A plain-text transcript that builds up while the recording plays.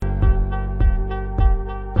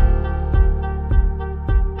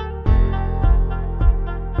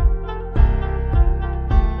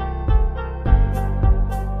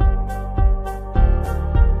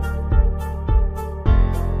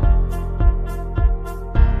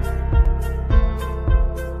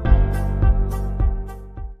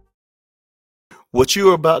What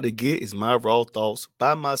you're about to get is my raw thoughts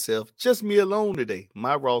by myself, just me alone today.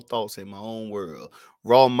 My raw thoughts in my own world.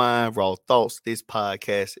 Raw mind, raw thoughts. This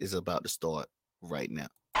podcast is about to start right now.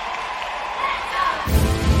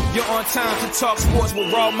 You're on time to talk sports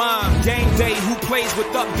with Raw Mind. Game day, who plays with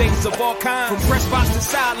updates of all kinds. From press box to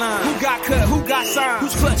sideline. Who got cut, who got signed.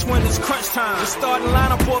 Who's clutch when it's crunch time. The starting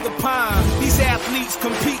lineup for the Pines. These athletes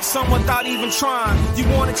compete, some without even trying. You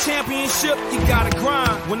want a championship, you gotta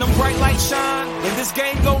grind. When them bright lights shine, and this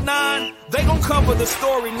game go 9, they gon' cover the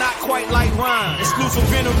story, not quite like Ryan.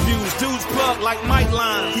 Exclusive interviews, dudes plug like Mike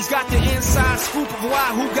Line. He's got the inside scoop of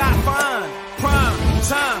why, who got fined. Prime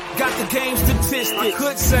time, got the game statistics. I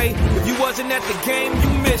could say, if you wasn't at the game, you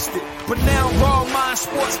missed it. But now Raw Mind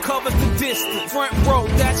Sports covers the distance. Front row,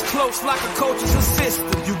 that's close like a coach's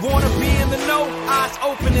assistant. You wanna be in the know? Eyes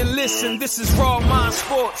open and listen. This is Raw Mind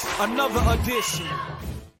Sports, another edition.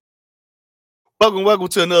 Welcome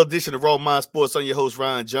to another edition of Raw Mind Sports. I'm your host,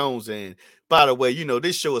 Ryan Jones. And by the way,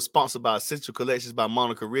 this show is sponsored by Essential Collections by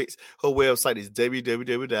Monica Ricks. Her website is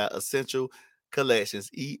www.essentialcollections,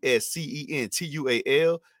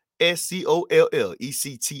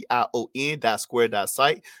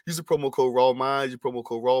 ESCENTUALSCOLLECTION.square.site. Use the promo code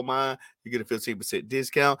RAWMIND. You get a 15%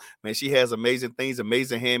 discount. Man, she has amazing things,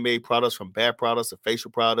 amazing handmade products, from bath products to facial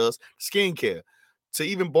products, skincare, to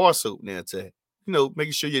even bar soap now, to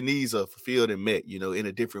making sure your needs are fulfilled and met, in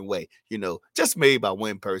a different way, just made by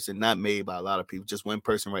one person, not made by a lot of people, just one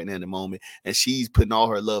person right now in the moment. And she's putting all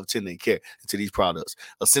her love, tender, and care into these products.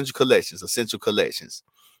 Essential Collections.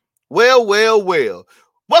 Well.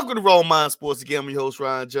 Welcome to Raw Mind Sports again. I'm your host,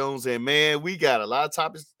 Ryan Jones. And man, we got a lot of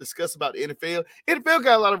topics to discuss about the NFL. NFL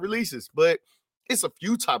got a lot of releases, but it's a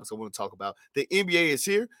few topics I want to talk about. The NBA is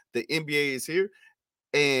here.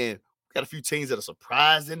 And got a few teams that are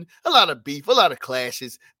surprising, a lot of beef, a lot of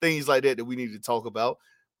clashes, things like that we need to talk about.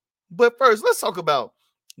 But first, let's talk about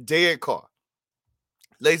Derek Carr.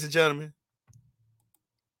 Ladies and gentlemen,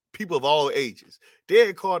 people of all ages,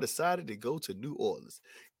 Derek Carr decided to go to New Orleans.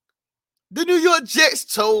 The New York Jets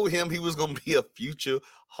told him he was going to be a future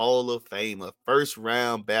Hall of Famer,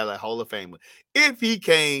 first-round ballot Hall of Famer, if he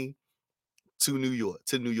came to New York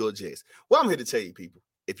Jets. Well, I'm here to tell you, people,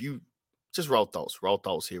 if you just raw thoughts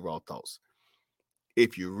here.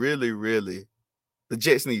 If you really, the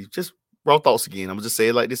Jets need, just raw thoughts again. I'm going to just say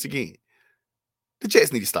it like this again. The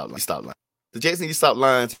Jets need to stop lying. The Jets need to stop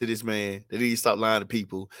lying to this man. They need to stop lying to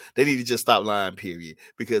people. They need to just stop lying, period.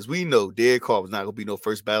 Because we know Derek Carr was not going to be no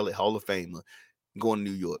first ballot Hall of Famer going to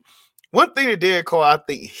New York. One thing that Derek Carr, I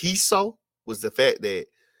think he saw, was the fact that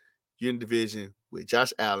you're in division with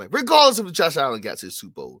Josh Allen, regardless of if Josh Allen got to the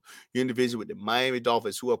Super Bowl. You're in division with the Miami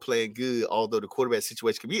Dolphins, who are playing good, although the quarterback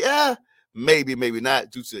situation can be, maybe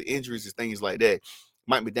not, due to injuries and things like that.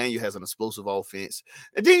 Mike McDaniel has an explosive offense.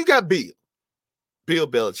 And then you got Bill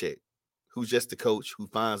Belichick, who's just the coach who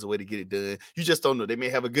finds a way to get it done. You just don't know. They may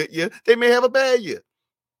have a good year. They may have a bad year.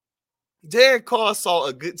 Derek Carr saw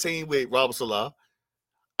a good team with Robert Saleh.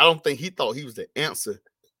 I don't think he thought he was the answer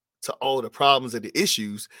to all the problems and the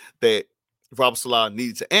issues that Robert Saleh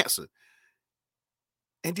needed to answer.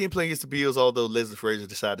 And then playing against the Bills, although Leslie Frazier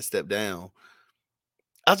decided to step down.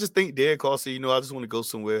 I just think Derek Carr said, I just want to go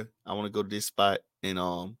somewhere. I want to go to this spot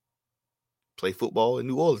and play football in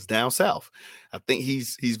New Orleans, down south. I think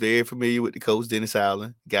he's very familiar with the coach, Dennis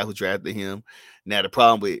Allen, the guy who drafted him. Now, the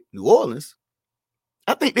problem with New Orleans,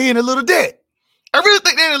 I think they're in a little debt. I really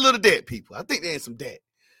think they're in a little debt, people. I think they're in some debt.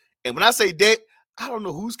 And when I say debt, I don't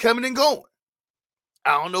know who's coming and going.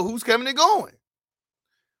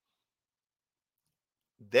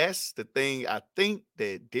 That's the thing. I think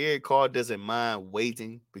that Derek Carr doesn't mind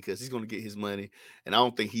waiting because he's going to get his money. And I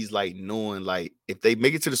don't think he's knowing, if they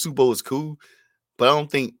make it to the Super Bowl, it's cool. But I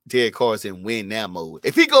don't think Derek Carr is in win now mode.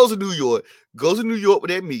 If he goes to New York with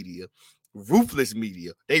that media, ruthless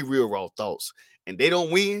media, they real raw thoughts, and they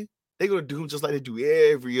don't win, they're going to do him just like they do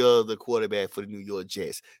every other quarterback for the New York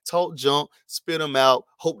Jets. Talk junk, spit them out,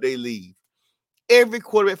 hope they leave. Every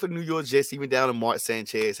quarterback for the New York Jets, even down to Mark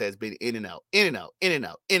Sanchez, has been in and out. They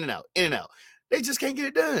just can't get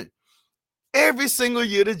it done. Every single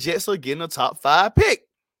year, the Jets are getting a top 5 pick.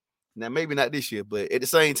 Now, maybe not this year, but at the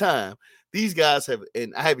same time, these guys have,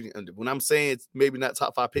 and I haven't, when I'm saying maybe not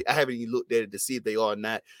top 5 pick, I haven't even looked at it to see if they are or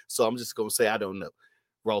not. So I'm just going to say, I don't know.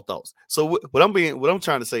 Raw thoughts. So what I'm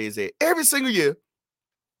trying to say is that every single year,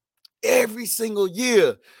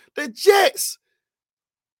 the Jets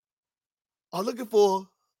are looking for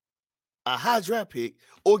a high draft pick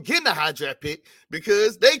or getting a high draft pick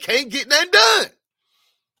because they can't get nothing done.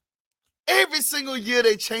 Every single year,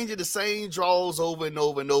 they changing the same draws over and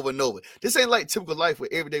over and over and over. This ain't like typical life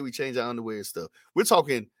where every day we change our underwear and stuff. We're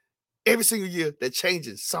talking Every single year, they're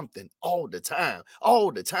changing something all the time.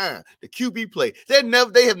 All the time. The QB play. They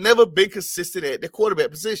have never been consistent at the quarterback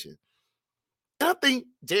position. And I think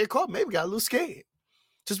Derek Carr maybe got a little scared.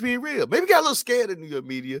 Just being real. Maybe got a little scared of New York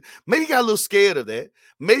media. Maybe got a little scared of that.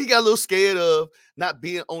 Maybe got a little scared of not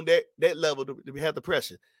being on that level to have the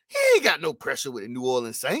pressure. He ain't got no pressure with the New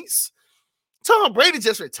Orleans Saints. Tom Brady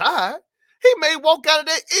just retired. He may walk out of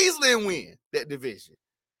that easily and win that division.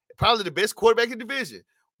 Probably the best quarterback in the division.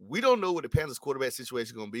 We don't know what the Panthers quarterback situation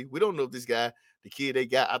is going to be. We don't know if this guy, the kid they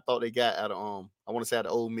got, I thought they got out of, I want to say out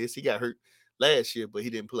of Ole Miss. He got hurt last year, but he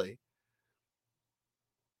didn't play.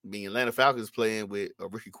 The Atlanta Falcons playing with a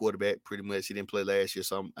rookie quarterback pretty much. He didn't play last year,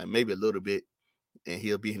 so maybe a little bit, and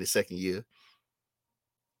he'll be in his second year.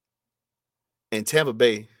 And Tampa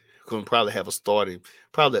Bay going to probably have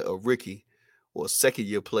probably a rookie or a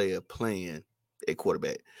second-year player playing at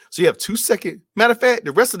quarterback. So you have matter of fact,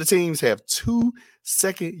 the rest of the teams have 2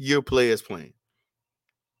 second-year players playing.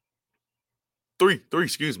 Three,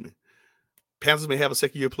 excuse me. Panthers may have a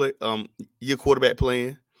second-year year quarterback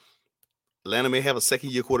playing. Atlanta may have a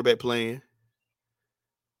second-year quarterback playing.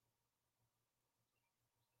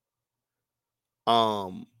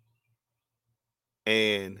 And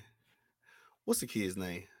what's the kid's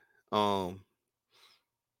name?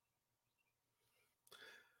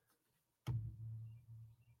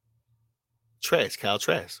 Kyle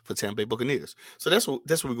Trask for Tampa Bay Buccaneers. So that's what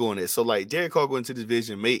we're going at. So like Derek Carr going to the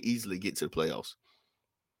division may easily get to the playoffs.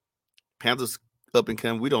 Panthers up and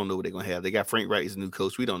coming. We don't know what they're gonna have. They got Frank Wright as a new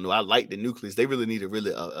coach. We don't know. I like the nucleus. They really need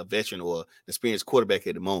a veteran or experienced quarterback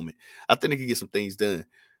at the moment. I think they can get some things done.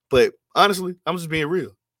 But honestly, I'm just being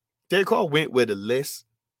real. Derek Carr went where the less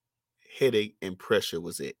headache and pressure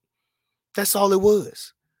was at. That's all it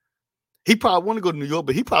was. He probably want to go to New York,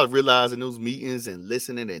 but he probably realized in those meetings and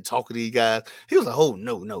listening and talking to these guys, he was like, oh,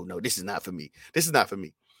 no, this is not for me. This is not for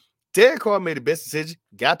me. Derek Carr made the best decision,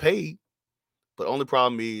 got paid. But the only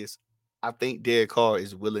problem is I think Derek Carr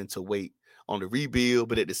is willing to wait on the rebuild,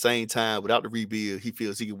 but at the same time, without the rebuild, he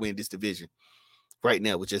feels he can win this division. Right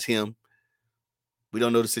now, with just him, we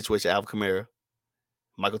don't know the situation. Alvin Kamara,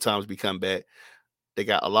 Michael Thomas be coming back. They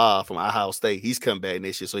got Alaa from Ohio State. He's come back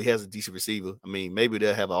next year, so he has a decent receiver. I mean, maybe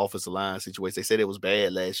they'll have an offensive line situation. They said it was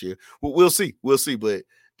bad last year. We'll see. But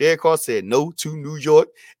Derek Carr said no to New York.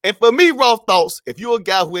 And for me, raw thoughts, if you're a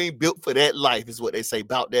guy who ain't built for that life, is what they say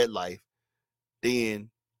about that life, then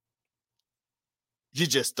you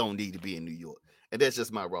just don't need to be in New York. And that's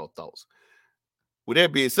just my raw thoughts. With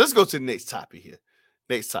that being said, let's go to the next topic here.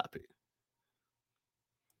 Next topic.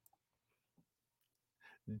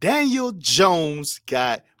 Daniel Jones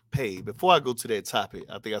got paid. Before I go to that topic,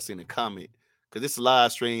 I think I seen a comment because it's a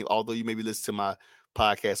live stream, although you maybe listen to my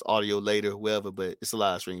podcast audio later, whatever, but it's a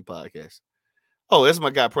live stream podcast. Oh, that's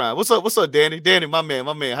my guy Prime. What's up, Danny? Danny, my man.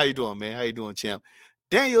 How you doing, man? How you doing, champ?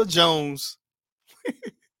 Daniel Jones.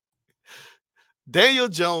 Daniel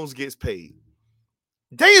Jones gets paid.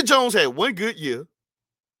 Daniel Jones had one good year,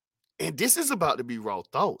 and this is about to be raw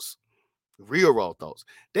thoughts. Real raw thoughts.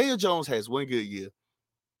 Daniel Jones has one good year,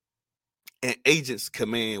 and agents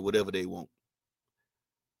command whatever they want.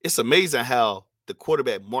 It's amazing how the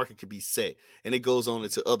quarterback market can be set, and it goes on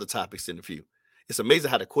into other topics in the few. It's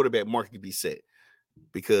amazing how the quarterback market can be set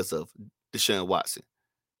because of Deshaun Watson.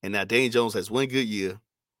 And now Daniel Jones has one good year.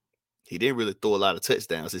 He didn't really throw a lot of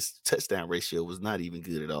touchdowns. His touchdown ratio was not even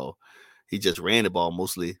good at all. He just ran the ball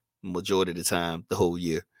mostly, majority of the time, the whole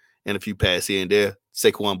year. And a few passes here and there.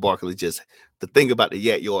 Saquon Barkley just, the thing about the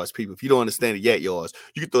yak yards, people, if you don't understand the yak yards,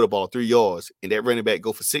 you can throw the ball 3 yards and that running back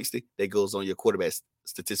go for 60. That goes on your quarterback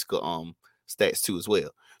statistical stats too as well.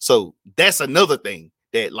 So that's another thing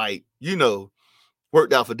that, like,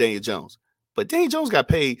 worked out for Daniel Jones. But Daniel Jones got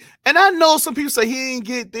paid. And I know some people say he ain't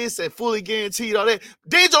get this and fully guaranteed all that.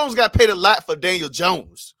 Daniel Jones got paid a lot for Daniel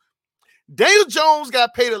Jones. Daniel Jones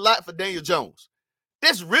got paid a lot for Daniel Jones.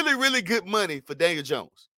 That's really, really good money for Daniel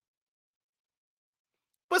Jones.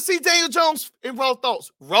 But see, Daniel Jones in raw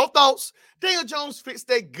thoughts, Daniel Jones fits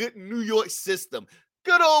that good New York system.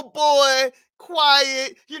 Good old boy,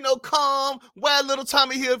 quiet, calm, wear a little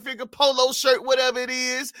Tommy Hilfiger polo shirt, whatever it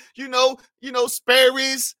is,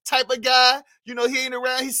 Sperry's type of guy. He ain't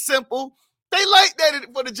around, he's simple. They like that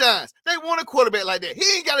for the Giants. They want a quarterback like that.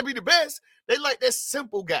 He ain't got to be the best. They like that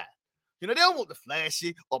simple guy. They don't want the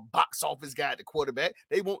flashy or box office guy at the quarterback.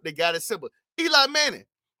 They want the guy that's simple. Eli Manning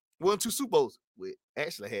won 2 Super Bowls. We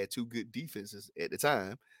actually had 2 good defenses at the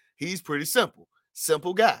time. He's pretty simple.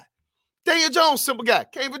 Simple guy. Daniel Jones, simple guy.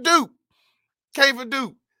 Came for Duke.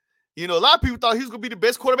 A lot of people thought he was going to be the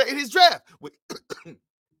best quarterback in his draft.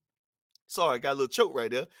 Sorry, I got a little choke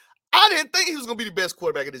right there. I didn't think he was going to be the best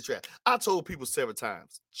quarterback in this draft. I told people several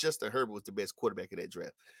times Justin Herbert was the best quarterback in that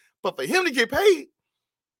draft. But for him to get paid,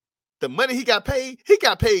 the money he got paid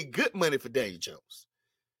good money for Daniel Jones.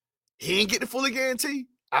 He didn't get the fully guarantee.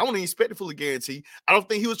 I don't even expect the fully guarantee. I don't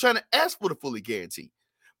think he was trying to ask for the fully guarantee.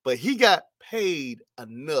 But he got paid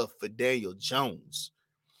enough for Daniel Jones.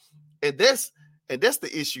 And that's the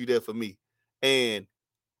issue there for me. And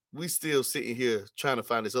we still sitting here trying to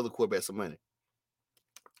find this other quarterback some money.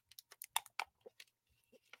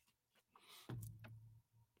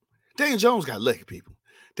 Daniel Jones got lucky, people.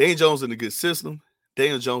 Daniel Jones in a good system.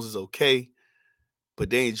 Daniel Jones is okay. But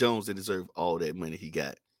Daniel Jones didn't deserve all that money he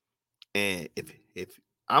got. And if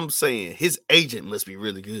I'm saying his agent must be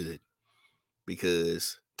really good,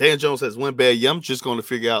 because Daniel Jones has one bad year. I'm just going to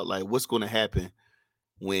figure out like what's going to happen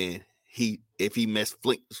when if he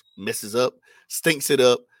messes up, stinks it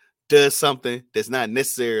up, does something that's not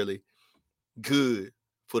necessarily good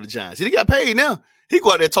for the Giants. He got paid now. He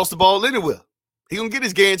go out there and toss the ball anywhere. He gonna get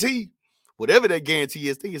his guarantee, whatever that guarantee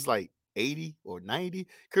is. I think it's like 80 or 90.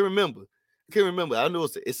 Can't remember. I know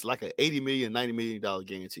it's like an $80 million, $90 million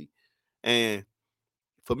guarantee. And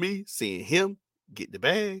for me, seeing him get the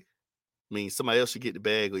bag means somebody else should get the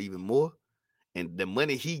bag or even more. And the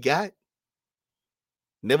money he got,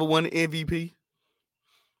 never won an MVP.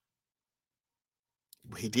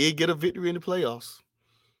 He did get a victory in the playoffs.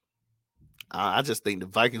 I just think the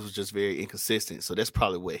Vikings was just very inconsistent. So that's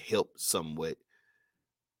probably what helped somewhat.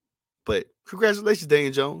 But congratulations,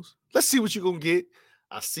 Daniel Jones. Let's see what you're going to get.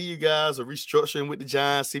 I see you guys are restructuring with the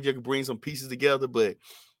Giants. See if you can bring some pieces together. But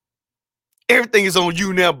everything is on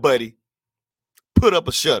you now, buddy. Put up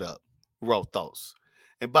or shut up. Raw thoughts.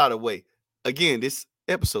 And by the way, again, this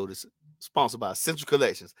episode is sponsored by Essential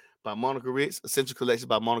Collections by Monica Ritz. Essential Collections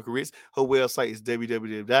by Monica Ritz. Her website is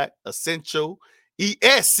www.essential,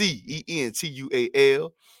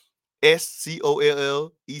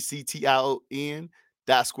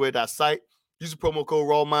 ESCENTUALSCOLLECTION.square.site. Use the promo code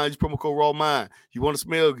RAWMIND. Use promo code RAWMIND. You want to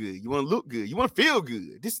smell good. You want to look good. You want to feel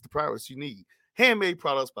good. This is the products you need. Handmade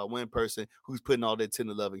products by one person who's putting all that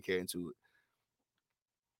tender love and care into it.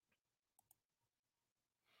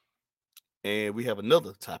 And we have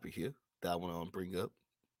another topic here that I want to bring up.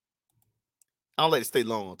 I don't like to stay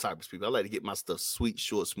long on topics, people. I like to get my stuff sweet,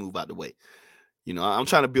 short, smooth out the way. You know, I'm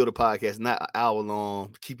trying to build a podcast, not an hour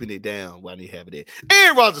long, keeping it down while I need to have it there.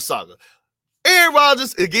 Aaron Rodgers saga. Aaron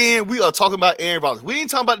Rodgers, again, we are talking about Aaron Rodgers. We ain't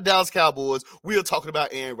talking about the Dallas Cowboys. We are talking about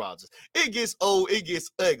Aaron Rodgers. It gets old. It gets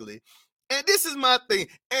ugly. And this is my thing.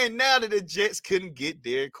 And now that the Jets couldn't get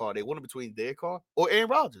Derek Carr, they wanted between Derek Carr or Aaron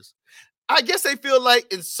Rodgers. I guess they feel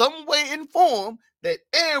like in some way in form that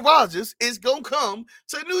Aaron Rodgers is going to come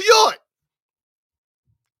to New York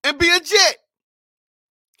and be a Jet.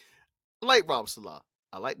 I like Robert Saleh.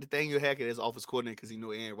 I like Nathaniel Hackett as office coordinator because he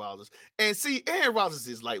know Aaron Rodgers. And see, Aaron Rodgers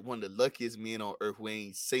is like one of the luckiest men on earth who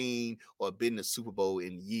ain't seen or been in the Super Bowl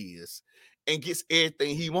in years and gets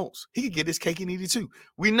everything he wants. He can get his cake and eat it too.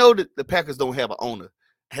 We know that the Packers don't have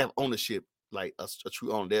ownership like a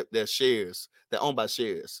true owner. They're shares. They're owned by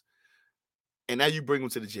shares. And now you bring him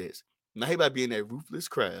to the Jets. Now he might be in that ruthless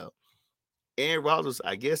crowd. Aaron Rodgers,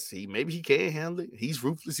 I guess maybe he can handle it. He's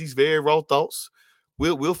ruthless. He's very raw thoughts.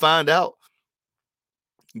 We'll find out.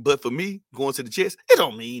 But for me, going to the Jets, it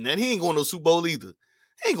don't mean that. He ain't going to the Super Bowl either.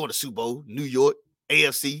 He ain't going to Super Bowl, New York,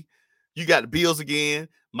 AFC. You got the Bills again,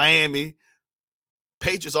 Miami.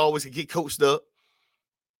 Patriots always can get coached up.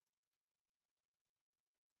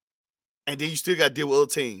 And then you still got to deal with other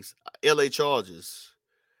teams. LA Chargers.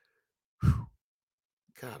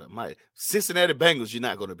 God almighty. Cincinnati Bengals, you're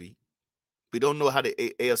not going to beat. We don't know how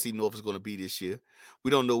the AFC North is going to be this year.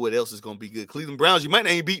 We don't know what else is going to be good. Cleveland Browns, you might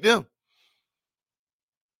not even beat them.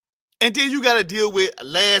 And then you got to deal with,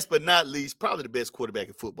 last but not least, probably the best quarterback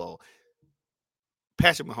in football,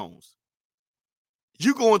 Patrick Mahomes.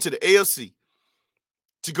 You go into the AFC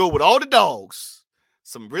to go with all the dogs,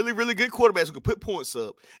 some really, really good quarterbacks who can put points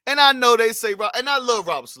up. And I know they say, and I love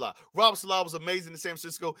Robert Saleh. Robert Saleh was amazing in San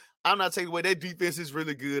Francisco. I'm not taking away that defense is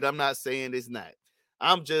really good. I'm not saying it's not.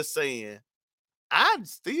 I'm just saying I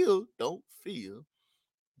still don't feel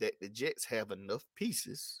that the Jets have enough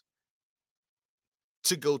pieces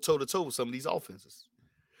to go toe-to-toe with some of these offenses.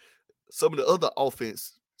 Some of the other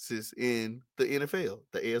offenses in the NFL,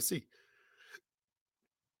 the AFC.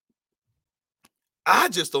 I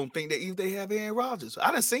just don't think that even they have Aaron Rodgers.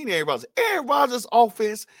 I done seen Aaron Rodgers. Aaron Rodgers'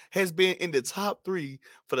 offense has been in the top 3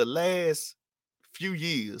 for the last few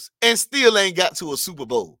years and still ain't got to a Super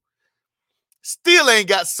Bowl. Still ain't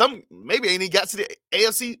got maybe ain't even got to the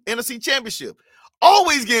NFC Championship.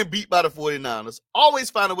 Always getting beat by the 49ers.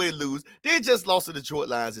 Always find a way to lose. They just lost to the Detroit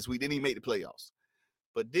Lions this week. Didn't even make the playoffs.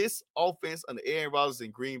 But this offense under Aaron Rodgers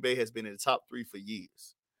in Green Bay has been in the top 3 for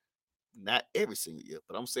years. Not every single year,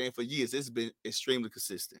 but I'm saying for years, it's been extremely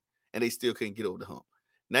consistent. And they still couldn't get over the hump.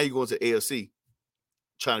 Now you're going to AFC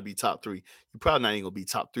trying to be top 3. You're probably not even going to be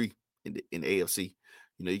top 3 in the AFC.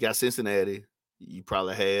 You know, you got Cincinnati. You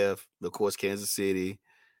probably have, of course, Kansas City.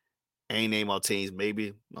 Ain't name our teams.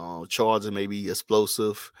 Maybe Chargers, maybe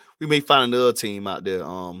explosive. We may find another team out there.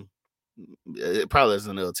 It probably is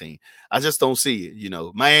another team. I just don't see it. You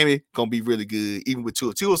know, Miami gonna be really good, even with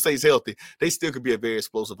Tua. Tua stays healthy, they still could be a very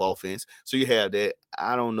explosive offense. So you have that.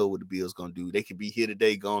 I don't know what the Bills gonna do. They could be here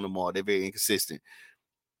today, gone tomorrow. They're very inconsistent.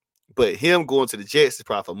 But him going to the Jets is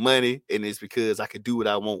probably for money, and it's because I can do what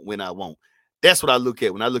I want when I want. That's what I look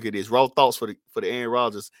at when I look at this. Raw thoughts for the Aaron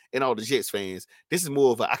Rodgers and all the Jets fans. This is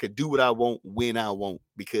more of I can do what I want when I want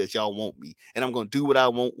because y'all want me. And I'm going to do what I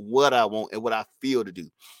want, and what I feel to do.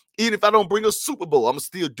 Even if I don't bring a Super Bowl, I'm going to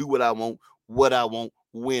still do what I want,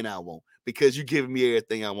 when I want. Because you're giving me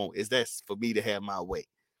everything I want. That's for me to have my way.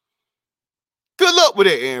 Good luck with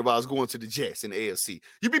that, Aaron Rodgers, going to the Jets in the AFC.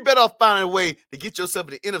 You'd be better off finding a way to get yourself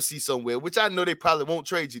in the NFC somewhere, which I know they probably won't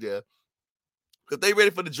trade you there. If they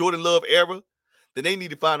ready for the Jordan Love era, then they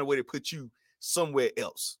need to find a way to put you somewhere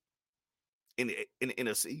else in the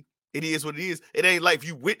NFC. It is what it is. It ain't like if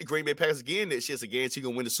you went to Green Bay Packers again, that shit's a guarantee you're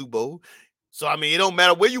going to win the Super Bowl. So, I mean, it don't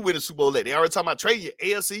matter where you win the Super Bowl at. They already talking about trading you,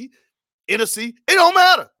 AFC, NFC. It don't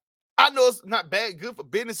matter. I know it's not bad, good for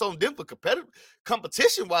business on them for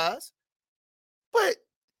competition-wise, but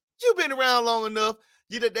you've been around long enough.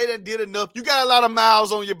 They done did enough. You got a lot of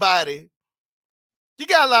miles on your body.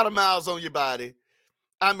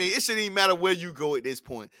 I mean, it shouldn't even matter where you go at this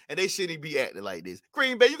point, and they shouldn't be acting like this.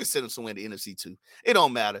 Green Bay, you can send him somewhere in the NFC too. It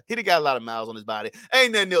don't matter. He done got a lot of miles on his body.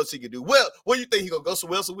 Ain't nothing else he can do. Well, where you think he gonna go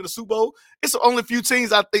somewhere else to win a Super Bowl? It's the only few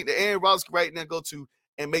teams I think that Aaron Rodgers can right now go to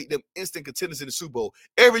and make them instant contenders in the Super Bowl.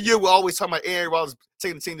 Every year we're always talking about Aaron Rodgers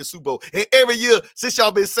taking the team to the Super Bowl, and every year since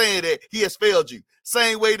y'all been saying that, he has failed you.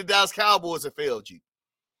 Same way the Dallas Cowboys have failed you.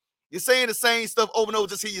 You're saying the same stuff over and over,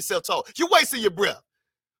 just hear yourself talk. You're wasting your breath.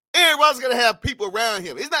 Aaron Rodgers got to have people around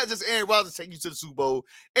him. It's not just Aaron Rodgers taking you to the Super Bowl.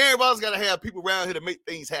 Aaron Rodgers got to have people around here to make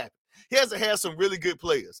things happen. He has to have some really good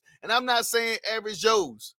players. And I'm not saying average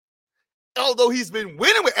Joes, although he's been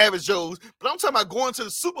winning with average Joes, but I'm talking about going to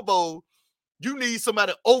the Super Bowl. You need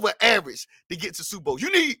somebody over average to get to Super Bowl.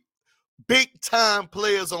 You need big-time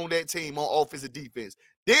players on that team on offense and defense.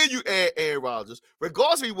 Then you add Aaron Rodgers,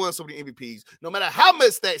 regardless if he won so many MVPs, no matter how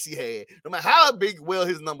much stats he had, no matter how big, well,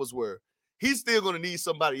 his numbers were, he's still going to need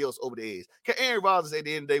somebody else over the edge. Can Aaron Rodgers, at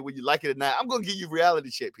the end of the day, whether you like it or not, I'm going to give you reality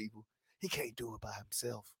check, people. He can't do it by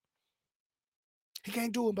himself.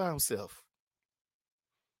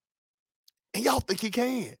 And y'all think he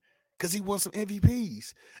can because he won some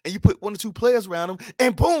MVPs. And you put 1 or 2 players around him,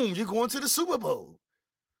 and boom, you're going to the Super Bowl.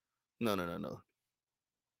 No.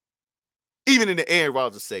 Even in the Aaron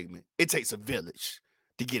Rodgers segment, it takes a village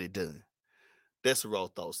to get it done. That's the raw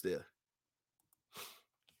thoughts there.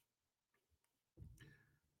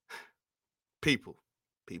 People.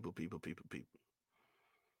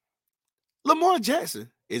 Lamar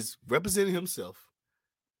Jackson is representing himself.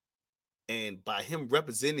 And by him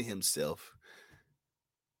representing himself,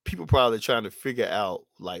 people probably trying to figure out,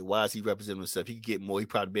 like, why is he representing himself? He could get more. He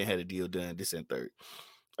probably had a deal done, this and third.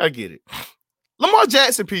 I get it. Lamar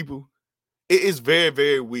Jackson, people, it is very,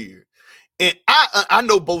 very weird. And I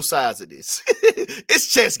know both sides of this.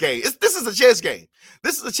 It's chess game. This is a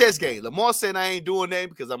chess game. Lamar said I ain't doing that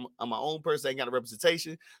because I'm my own person. I ain't got a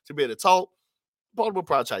representation to be able to talk. Baltimore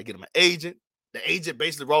probably try to get him an agent. The agent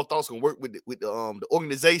basically raw thoughts gonna work with the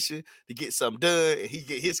organization to get something done, and he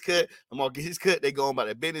get his cut. Lamar get his cut. They go on by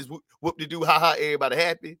their business. Whoop de do, ha. Everybody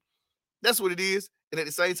happy. That's what it is. And at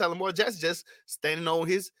the same time, Lamar Jackson just standing on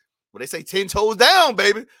his, what they say, 10 toes down,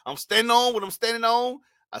 baby. I'm standing on what I'm standing on.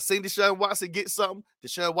 I seen Deshaun Watson get something.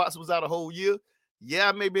 Deshaun Watson was out a whole year. Yeah,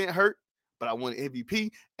 I may be hurt, but I won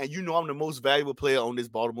MVP. And you know I'm the most valuable player on this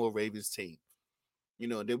Baltimore Ravens team. You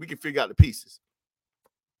know, and then we can figure out the pieces.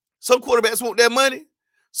 Some quarterbacks want that money.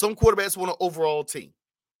 Some quarterbacks want an overall team.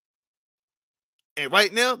 And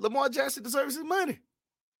right now, Lamar Jackson deserves his money.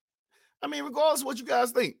 I mean, regardless of what you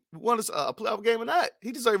guys think, won a playoff game or not,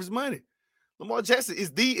 he deserves his money. Lamar Jackson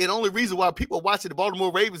is the and only reason why people are watching the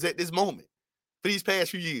Baltimore Ravens at this moment for these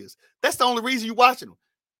past few years. That's the only reason you're watching them.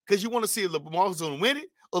 Because you want to see if Lamar's going to win it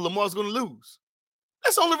or Lamar's going to lose.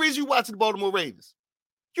 That's the only reason you're watching the Baltimore Ravens.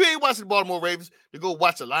 You ain't watching the Baltimore Ravens to go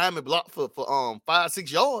watch a lineman block for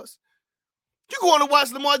 5-6 yards. You're going to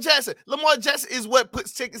watch Lamar Jackson. Lamar Jackson is what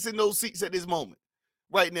puts tickets in those seats at this moment,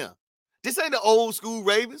 right now. This ain't the old school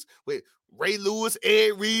Ravens with Ray Lewis,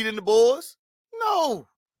 Ed Reed, and the boys. No.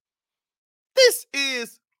 This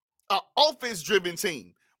is an offense-driven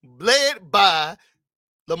team led by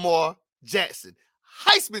Lamar Jackson,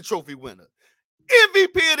 Heisman Trophy winner,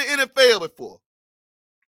 MVP of the NFL before.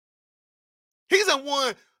 He's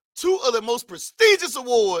won 2 of the most prestigious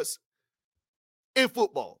awards in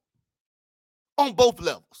football on both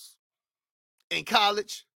levels, in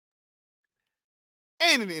college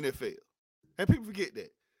and in the NFL. And people forget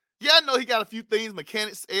that. Yeah, I know he got a few things,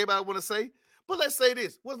 mechanics, everybody want to say, but let's say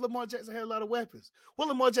this. What if Lamar Jackson had a lot of weapons? What if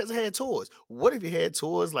Lamar Jackson had toys? What if he had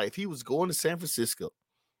toys like if he was going to San Francisco?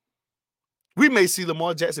 We may see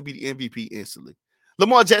Lamar Jackson be the MVP instantly.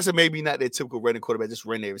 Lamar Jackson may be not that typical running quarterback, just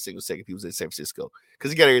running every single second if he was in San Francisco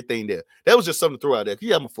because he got everything there. That was just something to throw out there.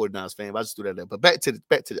 Yeah, I'm a 49ers fan, but I just threw that there. But back to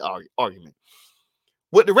the argument.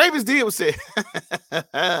 What the Ravens did was say,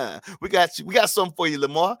 we got you. We got something for you,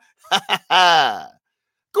 Lamar.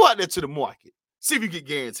 Go out there to the market. See if you get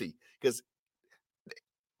guaranteed. Because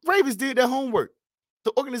Ravens did their homework.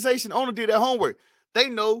 The organization owner did their homework. They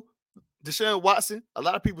know Deshaun Watson. A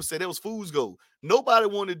lot of people say that was fool's gold. Nobody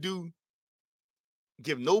wanted to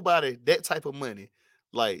give nobody that type of money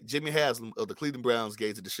like Jimmy Haslam of the Cleveland Browns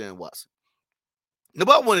gave to Deshaun Watson.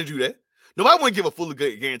 Nobody want to do that. Nobody want to give a fully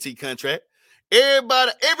guaranteed contract.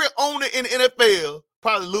 Every owner in the NFL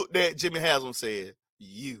probably looked at Jimmy Haslam and said,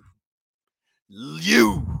 you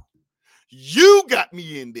got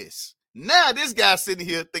me in this. Now this guy's sitting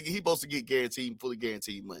here thinking he's supposed to get fully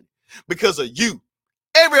guaranteed money because of you.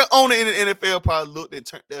 Every owner in the NFL probably looked and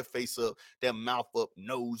turned their face up, their mouth up,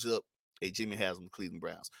 nose up at Jimmy Haslam, Cleveland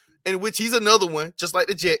Browns. In which he's another one, just like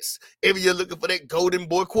the Jets, every year looking for that golden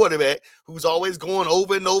boy quarterback who's always going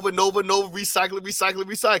over and over and over and over,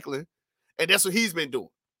 recycling. And that's what he's been doing.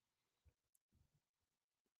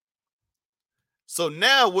 So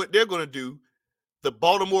now what they're going to do, the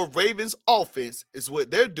Baltimore Ravens offense is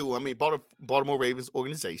what they're doing. I mean, Baltimore Ravens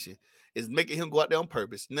organization is making him go out there on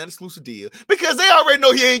purpose, non-exclusive deal, because they already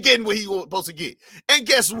know he ain't getting what he was supposed to get. And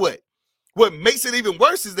guess what? What makes it even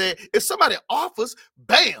worse is that if somebody offers,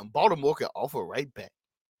 bam, Baltimore can offer right back.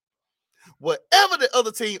 Whatever the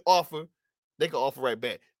other team offer, they can offer right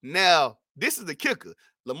back. Now, this is the kicker.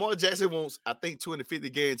 Lamar Jackson wants, I think, 250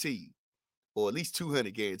 guaranteed, or at least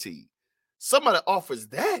 200 guaranteed. Somebody offers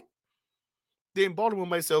that, then Baltimore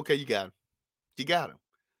might say, okay, you got him. You got him.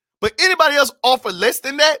 But anybody else offer less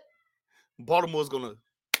than that, Baltimore's going to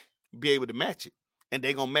be able to match it. And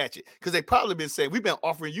they're going to match it. Because they probably been saying, we've been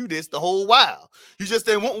offering you this the whole while. You just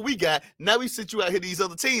didn't want what we got. Now we sit you out here, these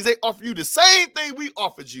other teams. They offer you the same thing we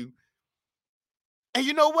offered you. And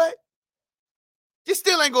you know what? You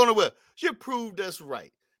still ain't going nowhere. You proved us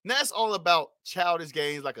right. Now it's all about childish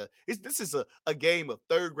games. This is a game of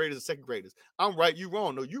third graders and second graders. I'm right, you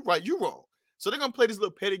wrong. No, you right, you wrong. So they're going to play this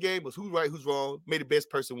little petty game of who's right, who's wrong, may the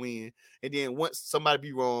best person win. And then once somebody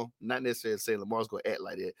be wrong, not necessarily saying Lamar's going to act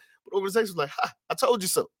like that, but the organization's like, I told you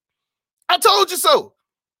so. I told you so.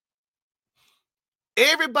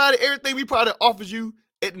 Everything we probably offers you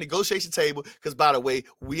at the negotiation table, because by the way,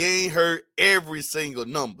 we ain't heard every single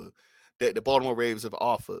number that the Baltimore Ravens have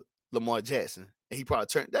offered Lamar Jackson, and he probably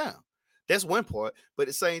turned down. That's one part. But at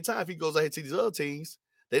the same time, if he goes ahead to these other teams,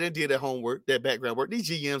 they didn't do their homework, their background work. These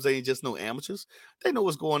GMs ain't just no amateurs. They know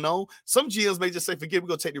what's going on. Some GMs may just say, forget, we're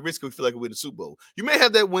going to take the risk if we feel like we win the Super Bowl. You may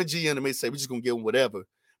have that one GM that may say, we're just going to give them whatever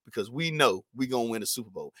because we know we're going to win the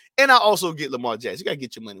Super Bowl. And I also get Lamar Jackson. You got to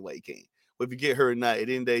get your money while you can. But if you get hurt or not, at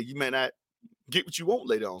the end of the day, you may not get what you want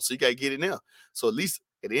later on. So you got to get it now. So at least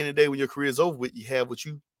at the end of the day, when your career is over with, you have what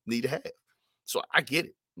you need to have. So I get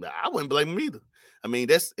it. I wouldn't blame him either. I mean,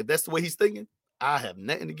 if that's the way he's thinking, I have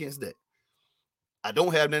nothing against that. I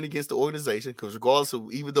don't have nothing against the organization because regardless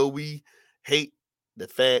of, even though we hate the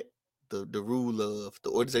fact, the rule of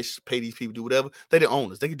the organization should pay these people, do whatever, they the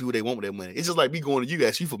owners. They can do what they want with their money. It's just like me going to you,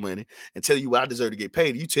 ask you for money and tell you what I deserve to get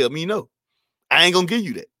paid. You tell me no. I ain't going to give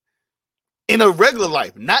you that. In a regular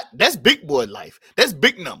life, that's big boy life. That's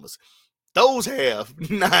big numbers. Those have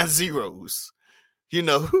 9 zeros. You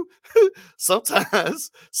know,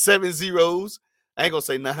 sometimes 7 zeros. I ain't going to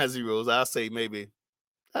say 9 zeros. I'll say maybe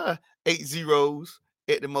 8 zeros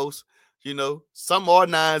at the most. You know, some are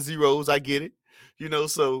 9 zeros. I get it. You know,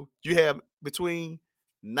 so you have between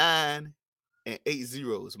 9 and 8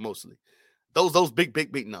 zeros mostly. Those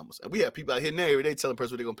big numbers. And we have people out here now every day telling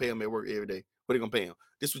person what they're going to pay them at work every day. What they're going to pay them.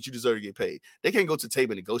 This is what you deserve to get paid. They can't go to the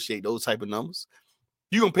table and negotiate those type of numbers.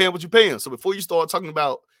 You're going to pay them what you pay them. So before you start talking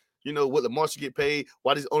about, you know, what Lamar should get paid,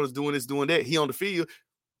 why these owners doing this, doing that, he on the field,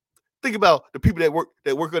 think about the people that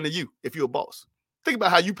work under you if you're a boss. Think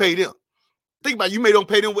about how you pay them. Think about you may don't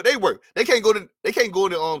pay them what they work. They can't go to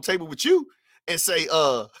the table with you and say,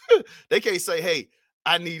 they can't say, hey,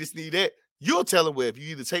 I need this, need that. You'll tell him, well, if you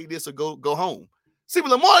either take this or go home. See,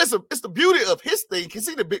 with Lamar, it's the beauty of his thing. Because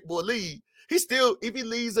he the big boy league. He still, if he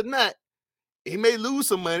leaves or not, he may lose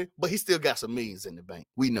some money, but he still got some millions in the bank.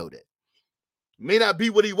 We know that. May not be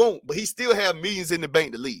what he want, but he still have millions in the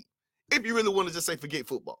bank to lead. If you really want to just say forget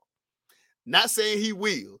football. Not saying he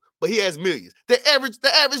will, but he has millions. The average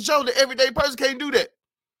Joe, the everyday person can't do that.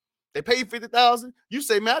 They pay you $50,000. You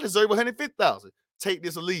say, man, I deserve $150,000. Take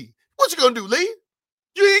this or leave. What you gonna do, leave?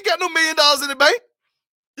 You ain't got no $1 million in the bank.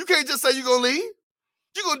 You can't just say you're gonna leave.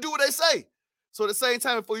 You're gonna do what they say. So at the same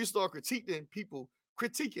time, before you start critiquing people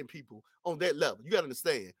on that level, you gotta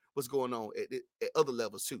understand what's going on at other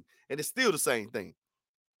levels too. And it's still the same thing.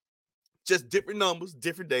 Just different numbers,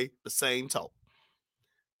 different day, the same talk.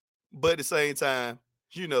 But at the same time,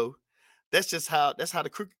 you know, that's how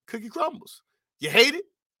the cookie crumbles. You hate it.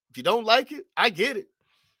 If you don't like it, I get it.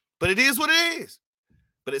 But it is what it is.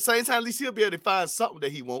 But at the same time, at least he'll be able to find something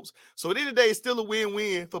that he wants. So at the end of the day, it's still a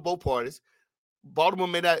win-win for both parties. Baltimore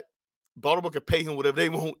can pay him whatever they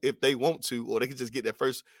want if they want to, or they can just get their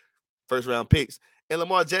first round picks. And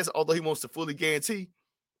Lamar Jackson, although he wants to fully guarantee,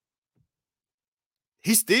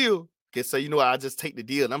 he still can say, you know what, I just take the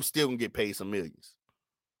deal and I'm still gonna get paid some millions.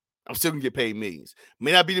 I'm still gonna get paid millions.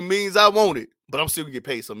 May not be the millions I wanted, but I'm still gonna get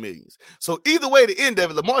paid some millions. So either way, the end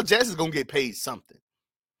of it, Lamar Jackson's gonna get paid something.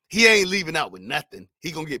 He ain't leaving out with nothing.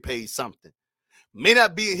 He gonna get paid something. May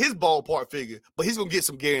not be in his ballpark figure, but he's gonna get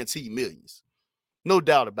some guaranteed millions. No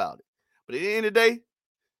doubt about it. But at the end of the day,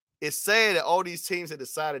 it's sad that all these teams have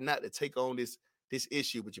decided not to take on this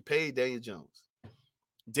issue, but you paid Daniel Jones.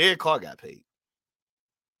 Derek Carr got paid.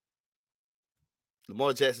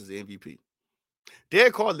 Lamar Jackson's the MVP.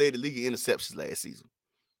 Derek Carr led the league in interceptions last season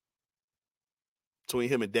between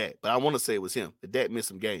him and Dak. But I want to say it was him. The Dak missed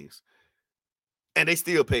some games. And they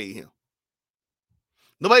still paid him.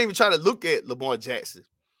 Nobody even trying to look at Lamar Jackson.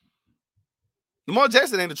 Lamar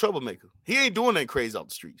Jackson ain't a troublemaker. He ain't doing that crazy off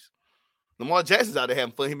the streets. Lamar Jackson's out there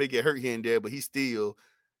having fun. He may get hurt here and there, but he's still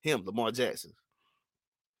him, Lamar Jackson.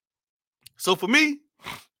 So for me,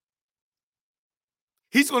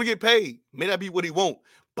 he's going to get paid. May not be what he wants,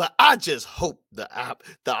 but I just hope the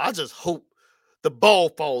ball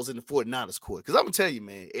falls in the 49ers court. Because I'm going to tell you,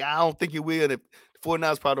 man, I don't think it will. And the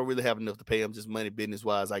 49ers probably don't really have enough to pay him, just money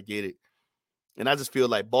business-wise. I get it. And I just feel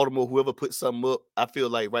like Baltimore, whoever put something up, I feel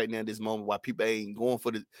like right now in this moment, why people ain't going for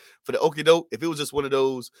the okie doke. If it was just one of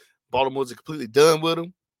those, Baltimore's completely done with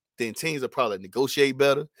them, then teams will probably negotiate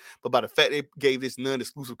better. But by the fact they gave this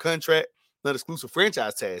non-exclusive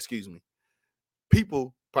franchise tag,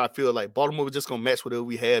 people probably feel like Baltimore was just going to match whatever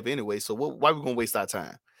we have anyway. So why are we going to waste our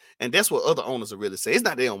time? And that's what other owners are really saying. It's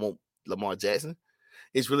not they don't want Lamar Jackson.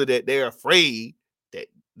 It's really that they're afraid that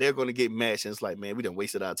they're going to get matched. And it's like, man, we done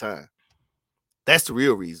wasted our time. That's the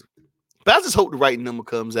real reason. But I just hope the right number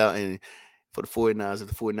comes out. And for the 49ers, if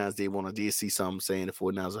the 49ers did see something saying the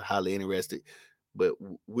 49ers are highly interested. But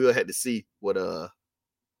we'll have to see what that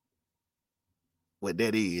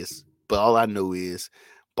is. But all I know is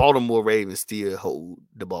Baltimore Ravens still hold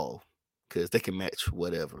the ball because they can match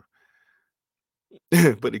whatever.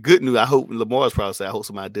 But the good news, I hope Lamar's probably say, I hope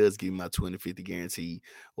somebody does give me my 250 guarantee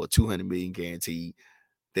or 200 million guarantee.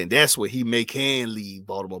 Then that's where he can leave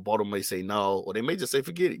Baltimore. Baltimore may say no, or they may just say,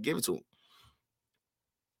 forget it, give it to him.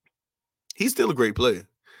 He's still a great player.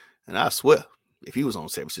 And I swear, if he was on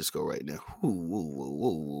San Francisco right now,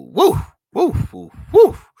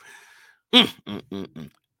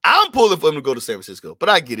 I'm pulling for him to go to San Francisco. But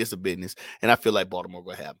I get it's a business, and I feel like Baltimore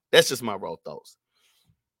will have him. That's just my raw thoughts.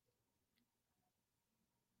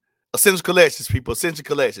 Essential Collections, people. Essential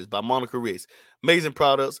Collections by Monica Ritz. Amazing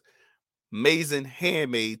products. Amazing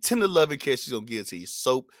handmade, tender loving care she's gonna give to you.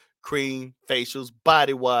 Soap, cream, facials,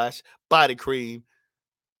 body wash, body cream.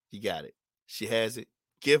 You got it. She has it.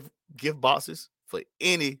 Gift boxes for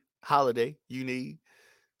any holiday you need.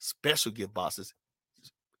 Special gift boxes.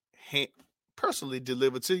 Personally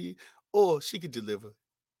delivered to you, or she could deliver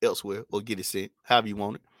elsewhere or get it sent, however you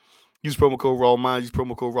want it. Use promo code RAWMIND. Use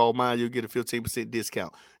promo code RAWMIND. You'll get a 15%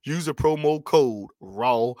 discount. Use the promo code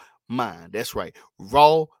RAWMIND. That's right.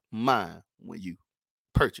 RAWMIND when you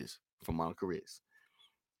purchase from Monica Ritz.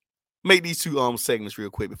 Make these two segments real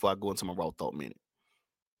quick before I go into my Raw Thought Minute.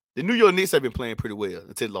 The New York Knicks have been playing pretty well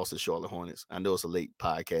until they lost to the Charlotte Hornets. I know it's a late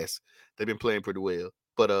podcast. They've been playing pretty well.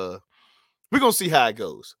 But we're going to see how it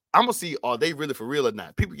goes. I'm going to see, are they really for real or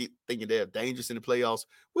not? People get thinking they're dangerous in the playoffs.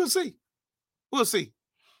 We'll see. We'll see.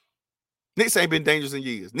 Knicks ain't been dangerous in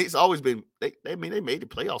years. Knicks always been, they made the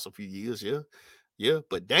playoffs a few years, yeah. Yeah,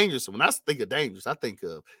 but dangerous. When I think of dangerous, I think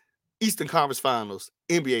of Eastern Conference Finals,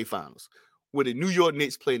 NBA Finals. Where the New York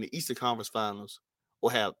Knicks play in the Eastern Conference Finals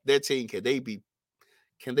or have their team, can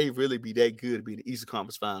can they really be that good to be in the Eastern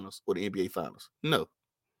Conference Finals or the NBA Finals? No.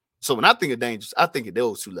 So when I think of dangerous, I think of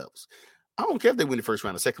those two levels. I don't care if they win the first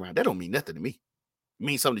round or second round. That don't mean nothing to me. It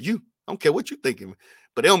means something to you. I don't care what you're thinking,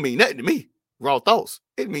 but it don't mean nothing to me. Raw thoughts.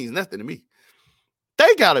 It means nothing to me.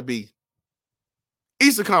 They got to be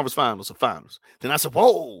Eastern Conference Finals or Finals. Then I said,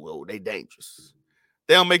 whoa, they dangerous.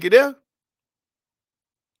 They don't make it there.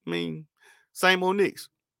 I mean, same old Knicks.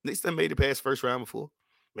 Knicks done made it past first round before.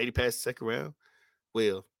 Made it past the second round.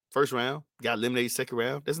 Well, first round, got eliminated second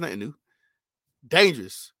round. That's nothing new.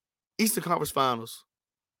 Dangerous. Eastern Conference Finals.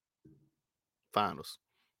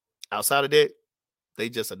 Outside of that, they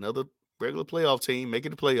just another regular playoff team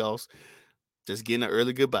making the playoffs. Just getting an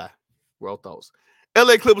early goodbye. Raw thoughts.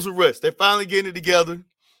 LA Clippers with Russ. They're finally getting it together.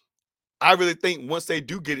 I really think once they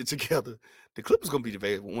do get it together, the Clippers going to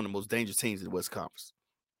be one of the most dangerous teams in the West Conference.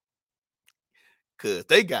 Because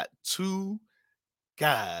they got two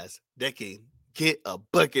guys that can get a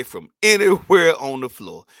bucket from anywhere on the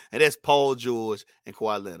floor. And that's Paul George and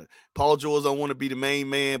Kawhi Leonard. Paul George don't want to be the main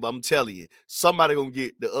man, but I'm telling you, somebody going to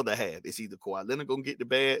get the other half. It's either Kawhi Leonard going to get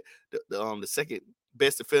the second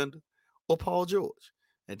best defender, or Paul George.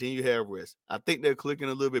 And then you have Russ. I think they're clicking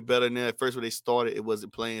a little bit better now. At first when they started, it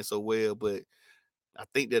wasn't playing so well, but I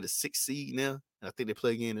think they're the 6th seed now. And I think they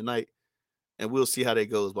play again tonight. And we'll see how that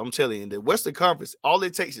goes. But I'm telling you, in the Western Conference, all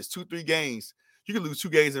it takes is 2-3 games. You can lose 2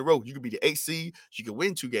 games in a row. You can be the 8th seed. You can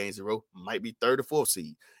win 2 games in a row. Might be 3rd or 4th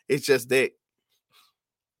seed. It's just that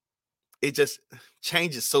it just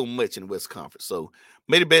changes so much in the West Conference. So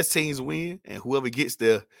may the best teams win, and whoever gets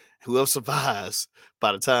there, whoever survives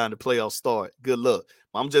by the time the playoffs start, good luck.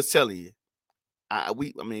 I'm just telling you,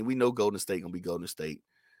 we know Golden State gonna be Golden State.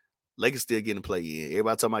 Lakers still getting to play in.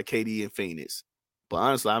 Everybody talking about KD and Phoenix. But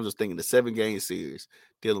honestly, I'm just thinking the 7-game series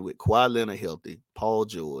dealing with Kawhi Leonard healthy, Paul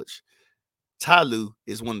George. Ty Lue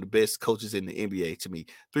is one of the best coaches in the NBA to me.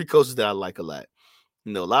 3 coaches that I like a lot.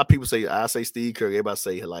 You know, a lot of people say, I say Steve Kerr. Everybody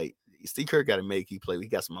say, like, Steve Kerr got to make he play. He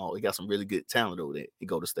got some really good talent over there in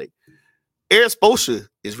Golden State. Eric Spoelstra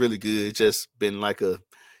is really good. Just been like a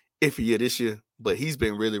iffy year this year, but he's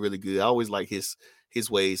been really, really good. I always like his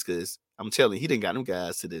ways because I'm telling you, he didn't got them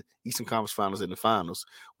guys to the Eastern Conference Finals and the Finals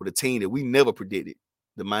with a team that we never predicted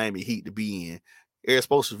the Miami Heat to be in. Eric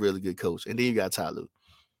Spoelstra's a really good coach. And then you got Ty Lue.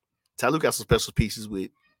 Ty Lue got some special pieces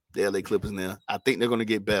with the LA Clippers now. I think they're going to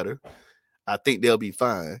get better. I think they'll be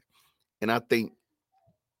fine. And I think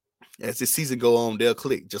as this season go on, they'll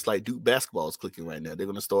click, just like Duke basketball is clicking right now. They're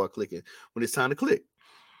going to start clicking when it's time to click.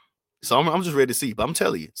 So I'm just ready to see. But I'm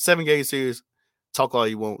telling you, 7-game series, talk all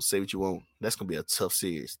you want, say what you want. That's going to be a tough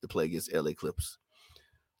series to play against LA Clippers.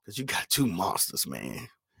 Because you got 2 monsters, man.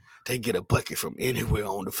 They get a bucket from anywhere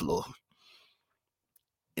on the floor.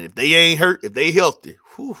 And if they ain't hurt, if they healthy,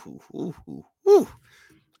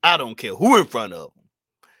 I don't care who in front of them.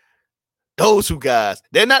 Those 2 guys,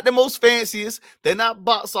 they're not the most fanciest. They're not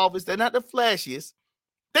box office. They're not the flashiest.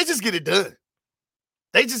 They just get it done.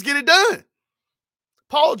 They just get it done.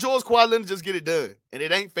 Paul George, Kawhi Leonard just get it done. And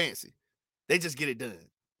it ain't fancy. They just get it done.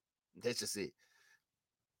 That's just it.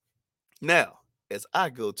 Now, as I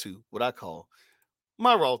go to what I call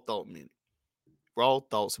my Raw Thought Minute. Raw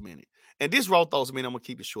Thoughts Minute. And this Raw Thoughts Minute, I'm going to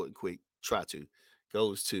keep it short and quick. Try to.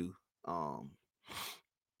 Goes to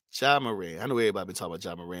Ja Morant. I know everybody been talking about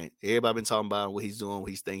Ja Morant. Everybody been talking about what he's doing, what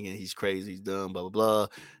he's thinking. He's crazy. He's done, blah, blah, blah.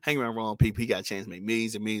 Hanging around wrong people. He got a chance to make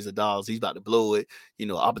millions and millions of dollars. He's about to blow it. You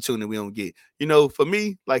know, opportunity we don't get. You know, for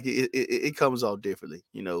me, like it comes off differently.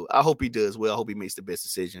 You know, I hope he does well. I hope he makes the best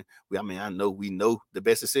decision. I know we know the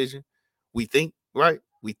best decision. We think, right?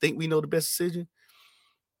 We think we know the best decision.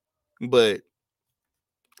 But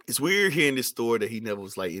it's weird hearing this story that he never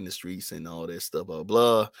was like in the streets and all that stuff, blah,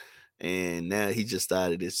 blah. And now he just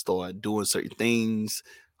started to start doing certain things,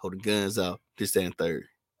 holding guns out, this, that, and third.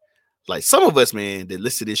 Like some of us, man, that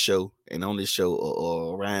listen to this show and on this show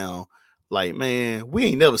or around, like, man, we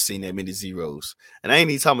ain't never seen that many zeros. And I ain't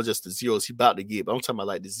even talking about just the zeros he about to get, but I'm talking about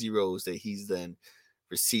like the zeros that he's done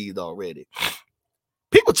received already.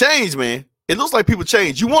 People change, man. It looks like people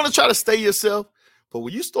change. You want to try to stay yourself, but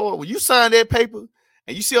when you sign that paper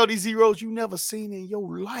and you see all these zeros you never seen in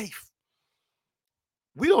your life,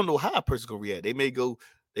 we don't know how a person's gonna react. They may go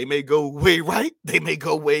way right, they may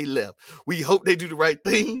go way left. We hope they do the right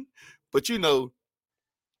thing, but you know,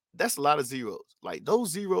 that's a lot of zeros. Like those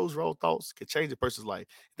zeros, raw thoughts can change a person's life.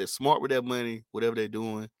 If they're smart with their money, whatever they're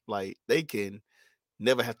doing, like they can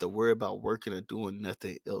never have to worry about working or doing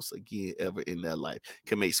nothing else again ever in their life.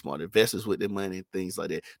 Can make smart investments with their money and things like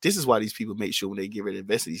that. This is why these people make sure when they get ready to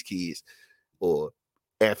invest in these kids or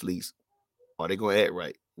athletes, are they gonna act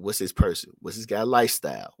right? What's his person? What's this guy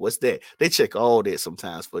lifestyle? What's that? They check all that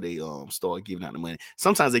sometimes before they start giving out the money.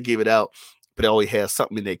 Sometimes they give it out, but they always have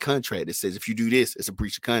something in their contract that says if you do this, it's a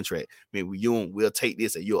breach of contract. I mean, we'll take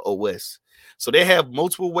this at your OS. So they have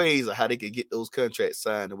multiple ways of how they can get those contracts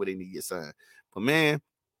signed and where they need to get signed. But man,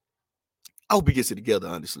 I hope he gets it together,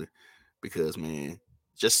 honestly, because man,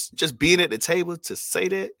 just being at the table to say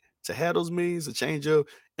that, to have those means to change your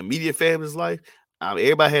immediate family's life.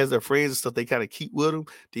 Everybody has their friends and stuff they kind of keep with them.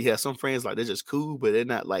 Do you have some friends like they're just cool, but they're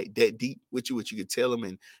not like that deep with you, what you can tell them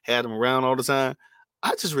and have them around all the time?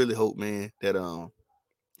 I just really hope, man, that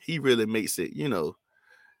he really makes it,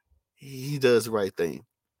 he does the right thing.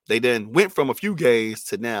 They then went from a few games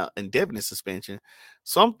to now indefinite suspension.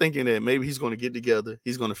 So I'm thinking that maybe he's going to get together.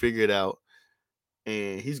 He's going to figure it out.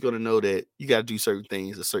 And he's going to know that you got to do certain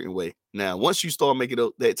things a certain way. Now, once you start making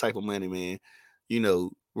that type of money, man,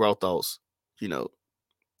 raw thoughts, you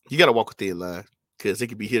got to walk a thin line because it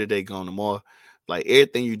could be here today, gone tomorrow. Like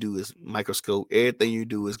everything you do is microscope. Everything you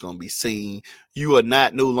do is going to be seen. You are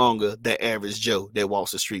not no longer the average Joe that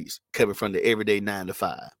walks the streets coming from the everyday 9 to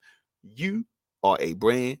 5. You are a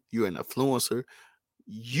brand. You're an influencer.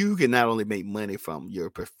 You can not only make money from your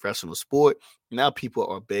professional sport, now people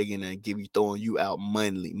are begging and throwing you out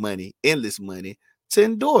endless money to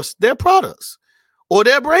endorse their products or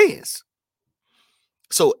their brands.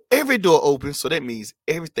 So every door opens. So that means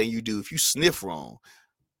everything you do, if you sniff wrong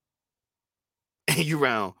and you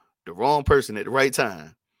around the wrong person at the right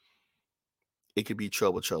time, it could be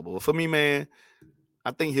trouble. But for me, man,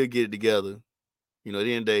 I think he'll get it together. At the end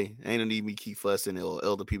of the day, ain't no need me keep fussing or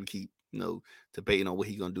other people keep, debating on what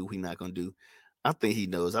he gonna do, what he not gonna do. I think he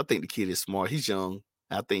knows. I think the kid is smart. He's young.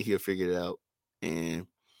 I think he'll figure it out. And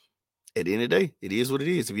at the end of the day, it is what it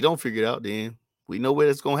is. If you don't figure it out, then we know where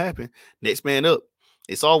that's gonna happen. Next man up.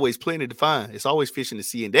 It's always plenty to find. It's always fishing to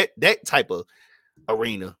see in that type of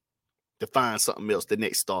arena to find something else, the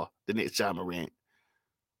next star, the next Ja Morant.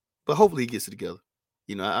 But hopefully he gets it together.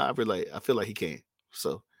 I feel like he can.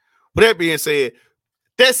 So with that being said,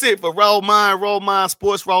 that's it for Raw Mind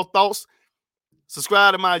Sports, Raw Thoughts.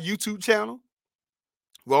 Subscribe to my YouTube channel,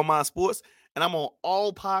 Raw Mind Sports, and I'm on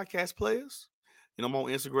all podcast players. I'm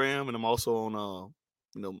on Instagram, and I'm also on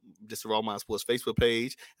just the Raw Mind Sports Facebook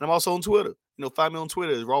page, and I'm also on Twitter. Find me on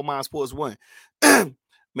Twitter as Raw Mind Sports 1. Man,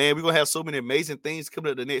 we're gonna have so many amazing things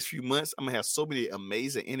coming up the next few months. I'm gonna have so many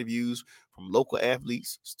amazing interviews from local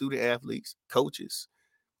athletes, student athletes, coaches,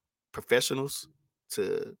 professionals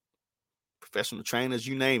to professional trainers,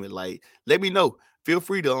 you name it. Like, let me know. Feel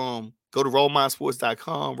free to go to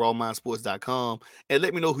rawmindsports.com, and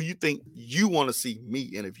let me know who you think you want to see me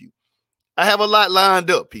interview. I have a lot lined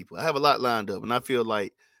up, people. And I feel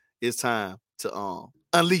like it's time to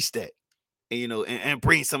unleash that and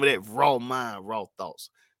bring some of that raw mind, raw thoughts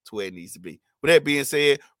to where it needs to be. With that being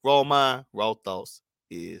said, Raw Mind, Raw Thoughts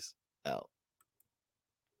is out.